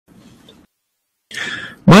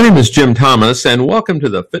My name is Jim Thomas, and welcome to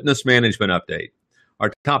the Fitness Management Update.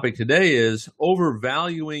 Our topic today is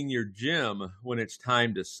overvaluing your gym when it's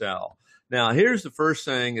time to sell. Now, here's the first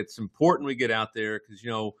thing. It's important we get out there because,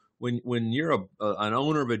 when you're an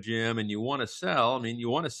owner of a gym and you want to sell, you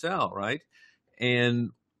want to sell, right?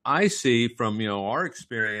 And I see from, our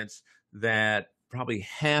experience that probably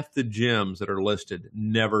half the gyms that are listed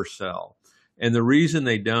never sell. And the reason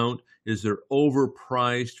they don't is they're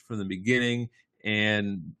overpriced from the beginning,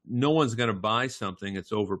 and no one's going to buy something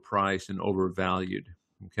that's overpriced and overvalued.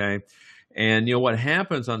 Okay. And what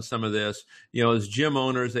happens on some of this, as gym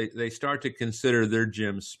owners, they start to consider their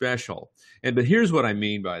gym special. But here's what I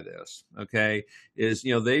mean by this, okay, is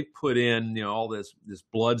they put in, all this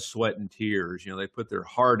blood, sweat, and tears. They put their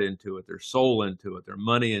heart into it, their soul into it, their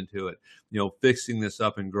money into it, fixing this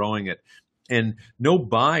up and growing it. And no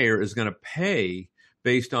buyer is going to pay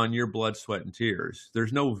based on your blood, sweat, and tears.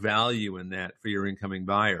 There's no value in that for your incoming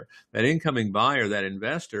buyer. That incoming buyer, that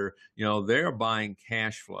investor, they're buying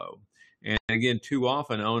cash flow. And again, too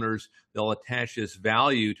often owners, they'll attach this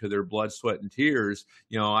value to their blood, sweat, and tears.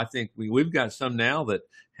 I think we've got some now that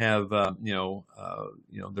have, I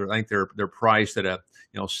think they're priced at a,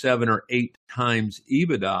 7 or 8 times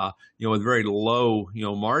EBITDA, with very low,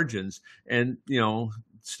 margins. And,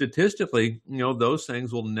 statistically, those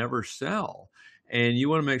things will never sell. And you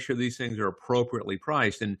want to make sure these things are appropriately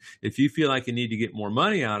priced. And if you feel like you need to get more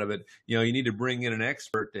money out of it, you need to bring in an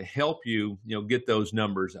expert to help you, get those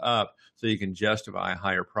numbers up so you can justify a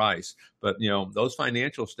higher price. But, those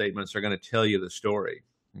financial statements are going to tell you the story.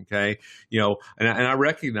 Okay. And I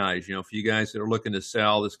recognize, for you guys that are looking to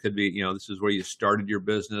sell, this could be, this is where you started your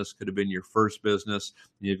business, could have been your first business.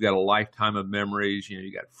 You've got a lifetime of memories,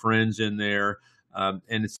 you got friends in there. And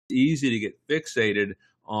it's easy to get fixated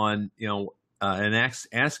on, and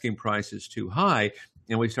asking price is too high,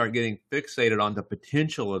 and we start getting fixated on the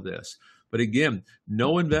potential of this. But again,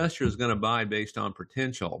 no investor is going to buy based on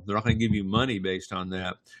potential. They're not going to give you money based on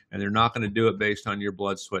that, and they're not going to do it based on your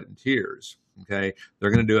blood, sweat, and tears. Okay,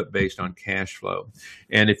 they're going to do it based on cash flow.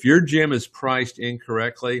 And if your gym is priced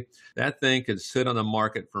incorrectly, that thing could sit on the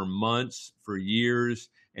market for months, for years,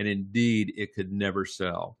 and indeed, it could never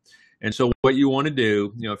sell. And so what you want to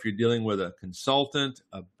do, if you're dealing with a consultant,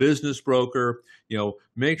 a business broker,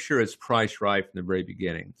 make sure it's priced right from the very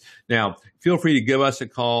beginning. Now, feel free to give us a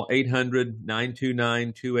call,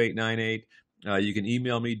 800-929-2898. You can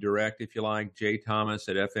email me direct if you like,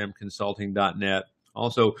 jthomas@fmconsulting.net.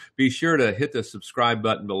 Also, be sure to hit the subscribe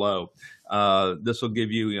button below. This will give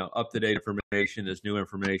you, up-to-date information as new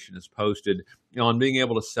information is posted on being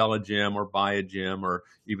able to sell a gym or buy a gym or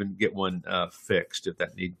even get one fixed if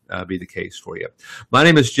that need be the case for you. My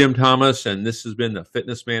name is Jim Thomas, and this has been the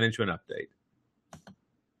Fitness Management Update.